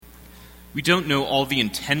We don't know all the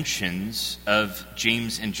intentions of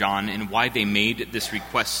James and John and why they made this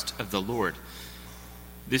request of the Lord.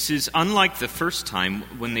 This is unlike the first time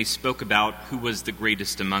when they spoke about who was the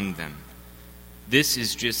greatest among them. This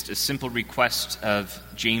is just a simple request of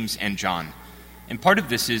James and John. And part of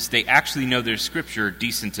this is they actually know their scripture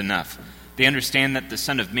decent enough. They understand that the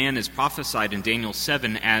Son of Man is prophesied in Daniel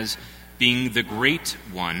 7 as being the great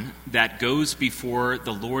one that goes before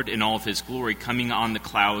the Lord in all of his glory, coming on the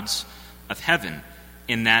clouds of heaven,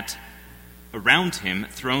 in that around him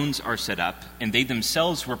thrones are set up, and they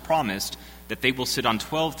themselves were promised that they will sit on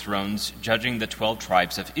 12 thrones, judging the 12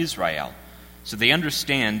 tribes of Israel. So they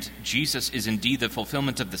understand Jesus is indeed the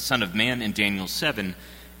fulfillment of the Son of Man in Daniel 7,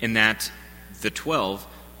 in that the 12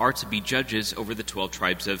 are to be judges over the 12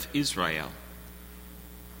 tribes of Israel.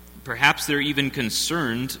 Perhaps they're even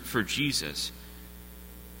concerned for Jesus.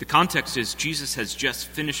 The context is Jesus has just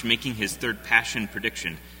finished making his third passion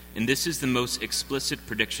prediction, and this is the most explicit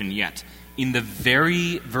prediction yet. In the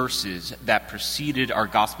very verses that preceded our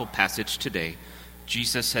gospel passage today,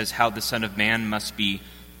 Jesus says how the Son of Man must be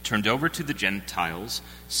turned over to the Gentiles,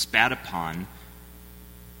 spat upon,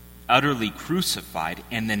 utterly crucified,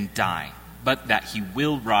 and then die, but that he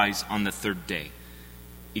will rise on the third day.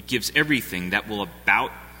 It gives everything that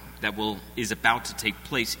is about to take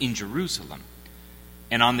place in Jerusalem.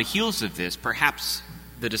 And on the heels of this, perhaps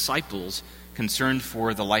the disciples, concerned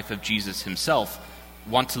for the life of Jesus himself,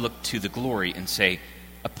 want to look to the glory and say,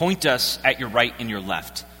 appoint us at your right and your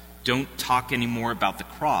left. Don't talk anymore about the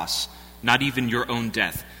cross, not even your own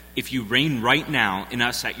death. If you reign right now in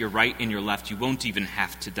us at your right and your left, you won't even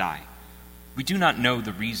have to die. We do not know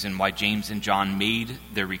the reason why James and John made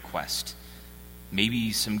their request.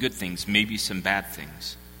 Maybe some good things, maybe some bad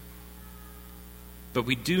things. But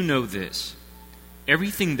we do know this.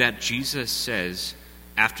 Everything that Jesus says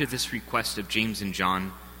after this request of James and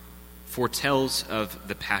John foretells of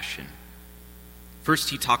the passion. First,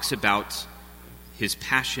 he talks about his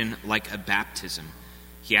passion like a baptism.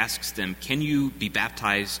 He asks them, can you be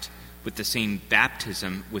baptized with the same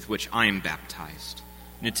baptism with which I am baptized?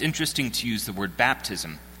 And it's interesting to use the word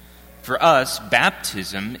baptism. For us,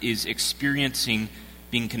 baptism is experiencing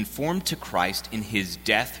being conformed to Christ in his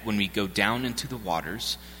death when we go down into the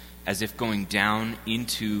waters, as if going down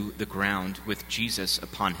into the ground with Jesus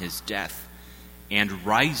upon his death, and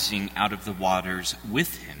rising out of the waters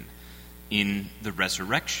with him in the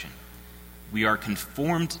resurrection. We are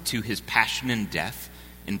conformed to his passion and death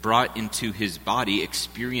and brought into his body,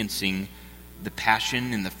 experiencing the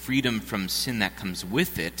passion and the freedom from sin that comes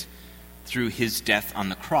with it through his death on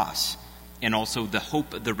the cross. And also the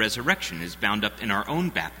hope of the resurrection is bound up in our own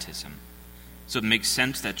baptism. So it makes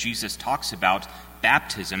sense that Jesus talks about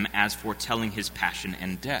baptism as foretelling his passion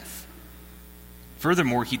and death.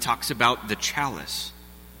 Furthermore, he talks about the chalice.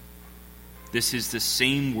 This is the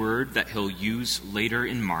same word that he'll use later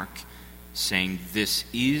in Mark, saying, this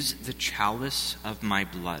is the chalice of my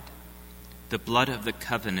blood, the blood of the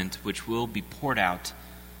covenant which will be poured out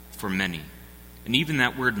for many. And even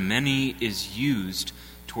that word many is used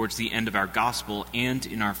towards the end of our gospel and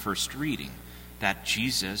in our first reading, that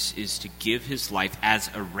Jesus is to give his life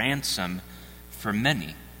as a ransom for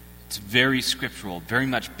many. It's very scriptural, very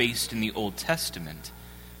much based in the Old Testament.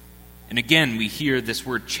 And again, we hear this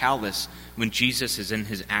word chalice when Jesus is in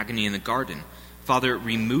his agony in the garden. Father,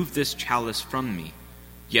 remove this chalice from me,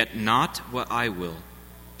 yet not what I will,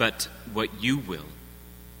 but what you will.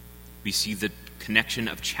 We see the connection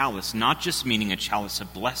of chalice, not just meaning a chalice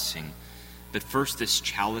of blessing, but first this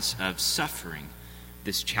chalice of suffering,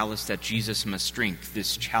 this chalice that Jesus must drink,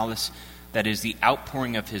 this chalice that is the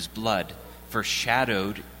outpouring of his blood,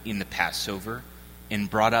 foreshadowed in the Passover and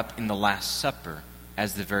brought up in the Last Supper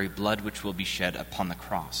as the very blood which will be shed upon the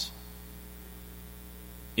cross.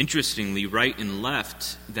 Interestingly, right and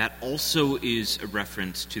left, that also is a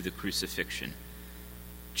reference to the crucifixion.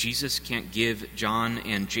 Jesus can't give John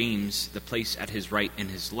and James the place at his right and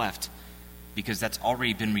his left because that's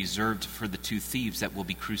already been reserved for the two thieves that will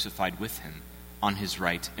be crucified with him on his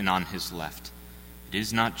right and on his left. It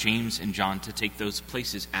is not James and John to take those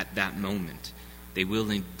places at that moment. They will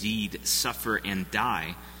indeed suffer and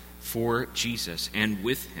die for Jesus and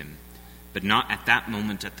with him, but not at that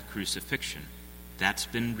moment at the crucifixion. That's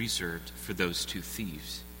been reserved for those two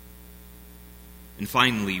thieves. And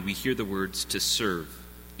finally, we hear the words to serve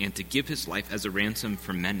and to give his life as a ransom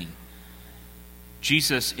for many.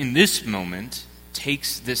 Jesus, in this moment,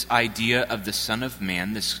 takes this idea of the Son of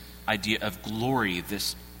Man, this idea of glory,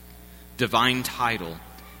 this divine title,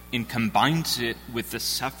 and combines it with the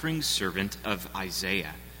suffering servant of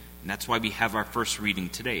Isaiah. And that's why we have our first reading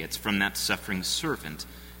today. It's from that suffering servant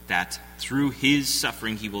that through his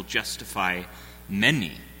suffering he will justify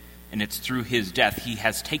many, and it's through his death he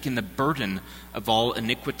has taken the burden of all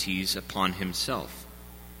iniquities upon himself,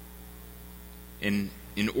 in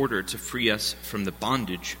order to free us from the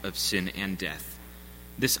bondage of sin and death.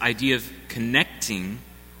 This idea of connecting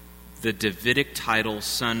the Davidic title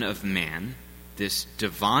Son of Man, this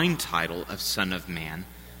divine title of Son of Man,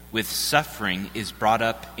 with suffering is brought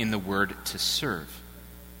up in the word to serve.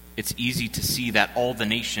 It's easy to see that all the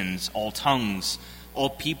nations, all tongues, all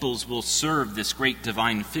peoples will serve this great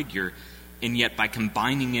divine figure, and yet by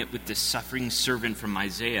combining it with this suffering servant from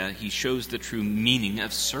Isaiah, he shows the true meaning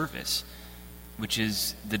of service, which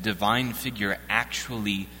is the divine figure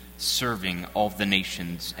actually serving all the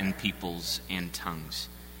nations and peoples and tongues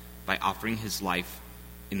by offering his life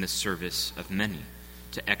in the service of many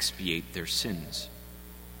to expiate their sins.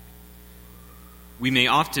 We may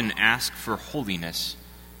often ask for holiness,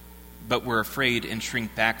 but we're afraid and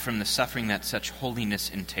shrink back from the suffering that such holiness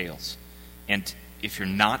entails. And if you're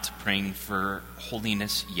not praying for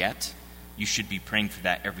holiness yet, you should be praying for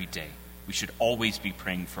that every day. We should always be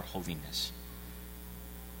praying for holiness.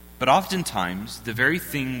 But oftentimes, the very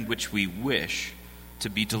thing which we wish to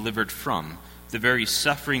be delivered from, the very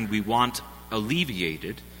suffering we want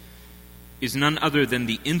alleviated, is none other than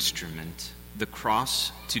the instrument, the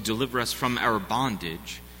cross, to deliver us from our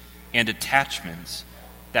bondage and attachments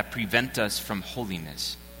that prevent us from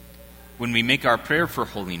holiness. When we make our prayer for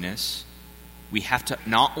holiness, we have to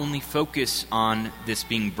not only focus on this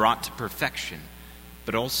being brought to perfection,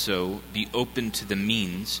 but also be open to the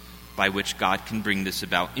means by which God can bring this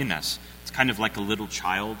about in us. It's kind of like a little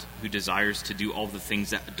child who desires to do all the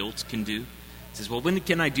things that adults can do. He says, well, when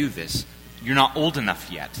can I do this? You're not old enough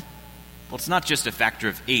yet. Well, it's not just a factor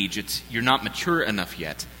of age. It's you're not mature enough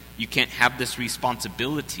yet. You can't have this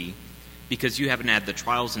responsibility because you haven't had the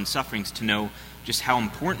trials and sufferings to know just how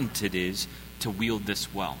important it is to wield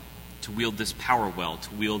this well, to wield this power well,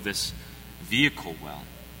 to wield this vehicle well.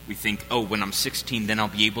 We think, oh, when I'm 16, then I'll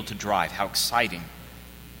be able to drive. How exciting.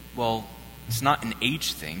 Well, it's not an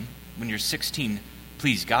age thing. When you're 16,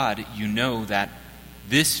 please God, you know that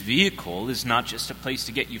this vehicle is not just a place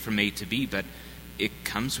to get you from A to B, but it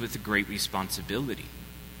comes with a great responsibility.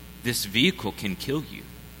 This vehicle can kill you.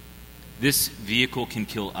 This vehicle can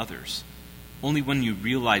kill others. Only when you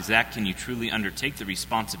realize that can you truly undertake the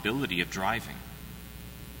responsibility of driving.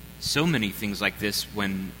 So many things like this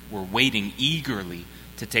when we're waiting eagerly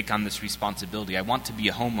to take on this responsibility. I want to be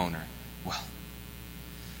a homeowner. Well,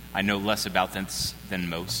 I know less about this than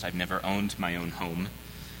most. I've never owned my own home,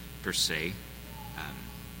 per se.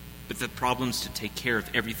 But the problem's to take care of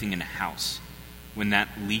everything in a house. When that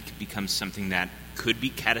leak becomes something that could be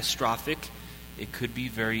catastrophic, it could be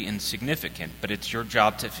very insignificant, but it's your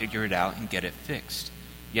job to figure it out and get it fixed.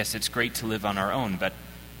 Yes, it's great to live on our own, but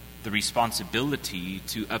the responsibility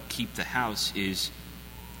to upkeep the house is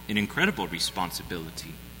an incredible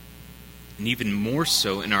responsibility. And even more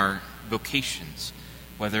so in our vocations,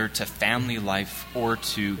 whether to family life or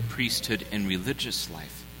to priesthood and religious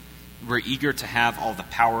life. We're eager to have all the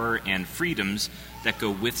power and freedoms that go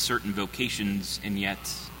with certain vocations, and yet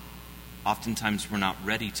oftentimes we're not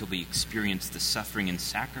ready till we experience the suffering and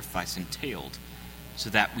sacrifice entailed so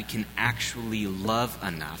that we can actually love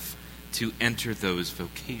enough to enter those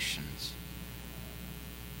vocations.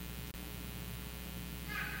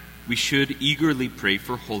 We should eagerly pray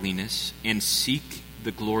for holiness and seek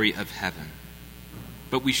the glory of heaven.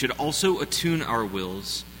 But we should also attune our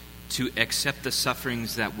wills to accept the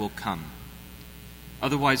sufferings that will come.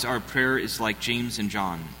 Otherwise, our prayer is like James and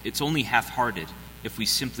John. It's only half-hearted if we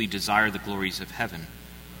simply desire the glories of heaven.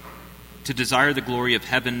 To desire the glory of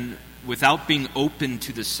heaven without being open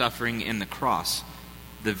to the suffering and the cross,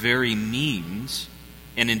 the very means,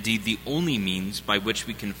 and indeed the only means by which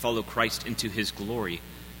we can follow Christ into his glory,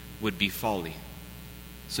 would be folly.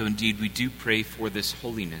 So indeed we do pray for this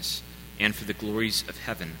holiness and for the glories of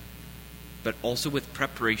heaven, but also with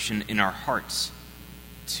preparation in our hearts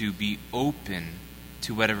to be open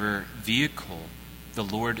to whatever vehicle the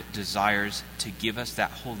Lord desires to give us that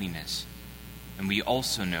holiness. And we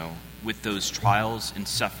also know with those trials and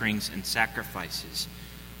sufferings and sacrifices,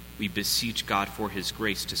 we beseech God for his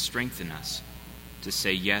grace to strengthen us to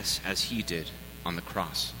say yes as he did on the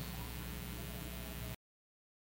cross.